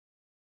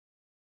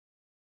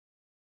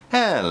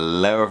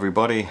Hello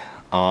everybody,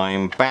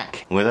 I'm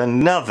back with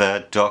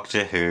another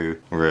Doctor Who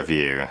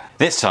review.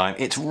 This time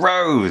it's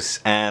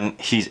Rose, and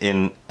she's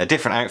in a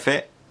different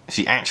outfit.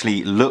 She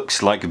actually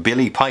looks like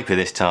Billie Piper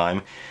this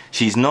time.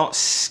 She's not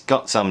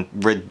got some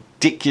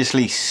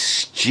ridiculously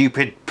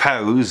stupid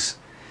pose.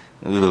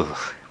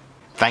 Ugh.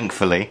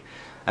 Thankfully.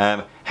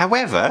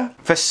 However,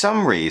 for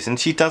some reason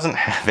she doesn't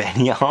have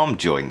any arm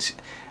joints.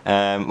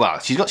 Well,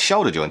 she's got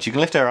shoulder joints. You can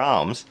lift her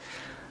arms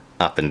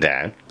up and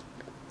down.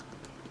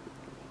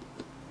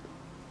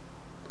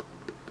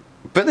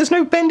 But there's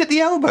no bend at the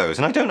elbows,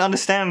 and I don't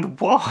understand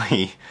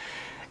why.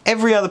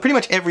 Pretty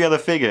much every other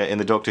figure in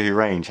the Doctor Who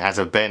range has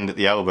a bend at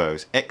the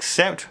elbows,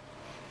 except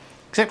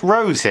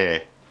Rose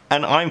here.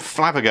 And I'm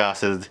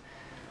flabbergasted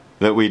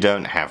that we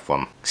don't have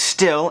one.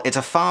 Still, it's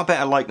a far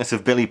better likeness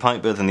of Billie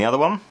Piper than the other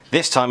one.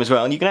 This time as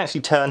well, and you can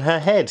actually turn her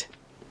head.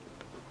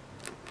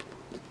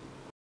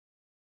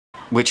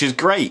 Which is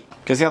great,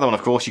 because the other one,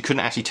 of course, you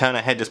couldn't actually turn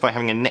her head despite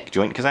having a neck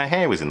joint because her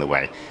hair was in the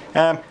way.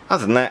 Other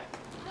than that,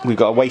 we've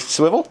got a waist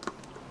swivel.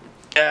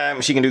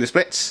 She can do the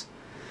splits,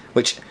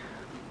 which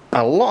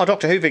a lot of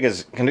Doctor Who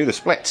figures can do the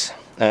splits.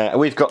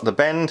 We've got the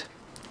bend,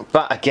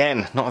 but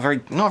again, not a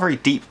very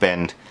deep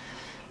bend.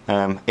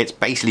 It's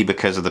basically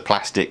because of the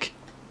plastic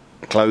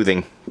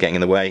clothing getting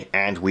in the way,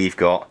 and we've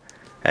got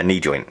a knee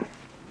joint.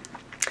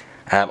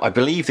 I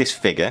believe this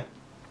figure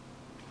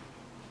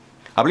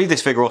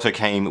also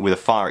came with a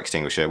fire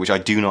extinguisher, which I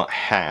do not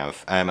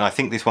have. And I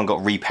think this one got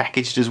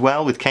repackaged as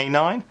well with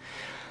K9.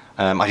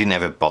 I didn't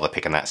ever bother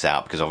picking that set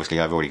up because obviously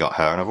I've already got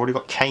her and I've already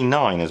got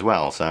K9 as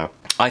well, so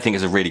I think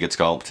it's a really good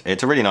sculpt.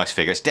 It's a really nice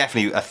figure. It's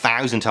definitely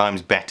 1,000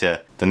 times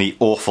better than the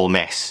awful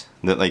mess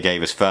that they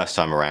gave us first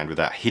time around with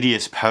that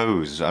hideous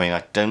pose. I mean,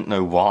 I don't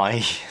know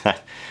why.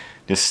 That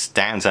just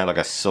stands out like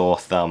a sore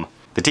thumb.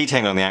 The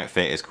detailing on the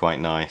outfit is quite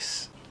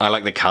nice. I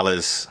like the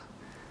colours.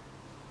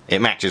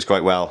 It matches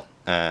quite well,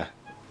 as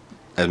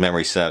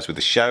memory serves, with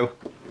the show.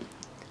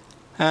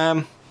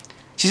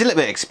 She's a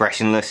little bit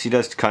expressionless. She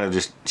does kind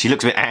of she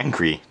looks a bit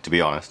angry, to be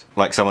honest.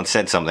 Like someone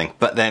said something.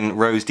 But then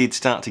Rose did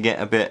start to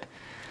get a bit,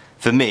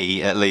 for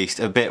me at least,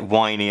 a bit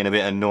whiny and a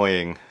bit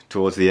annoying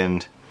towards the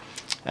end.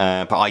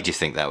 But I just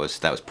think that was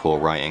poor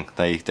writing.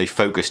 They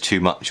focused too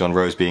much on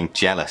Rose being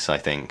jealous, I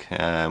think,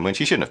 when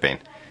she shouldn't have been.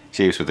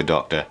 She was with the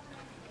Doctor.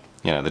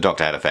 You know, the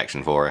Doctor had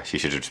affection for her. She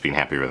should have just been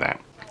happy with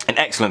that. An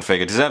excellent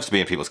figure. Deserves to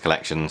be in people's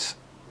collections.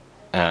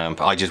 But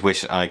I just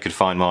wish I could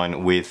find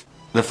mine with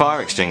the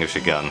fire extinguisher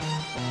gun.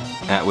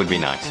 That would be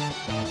nice.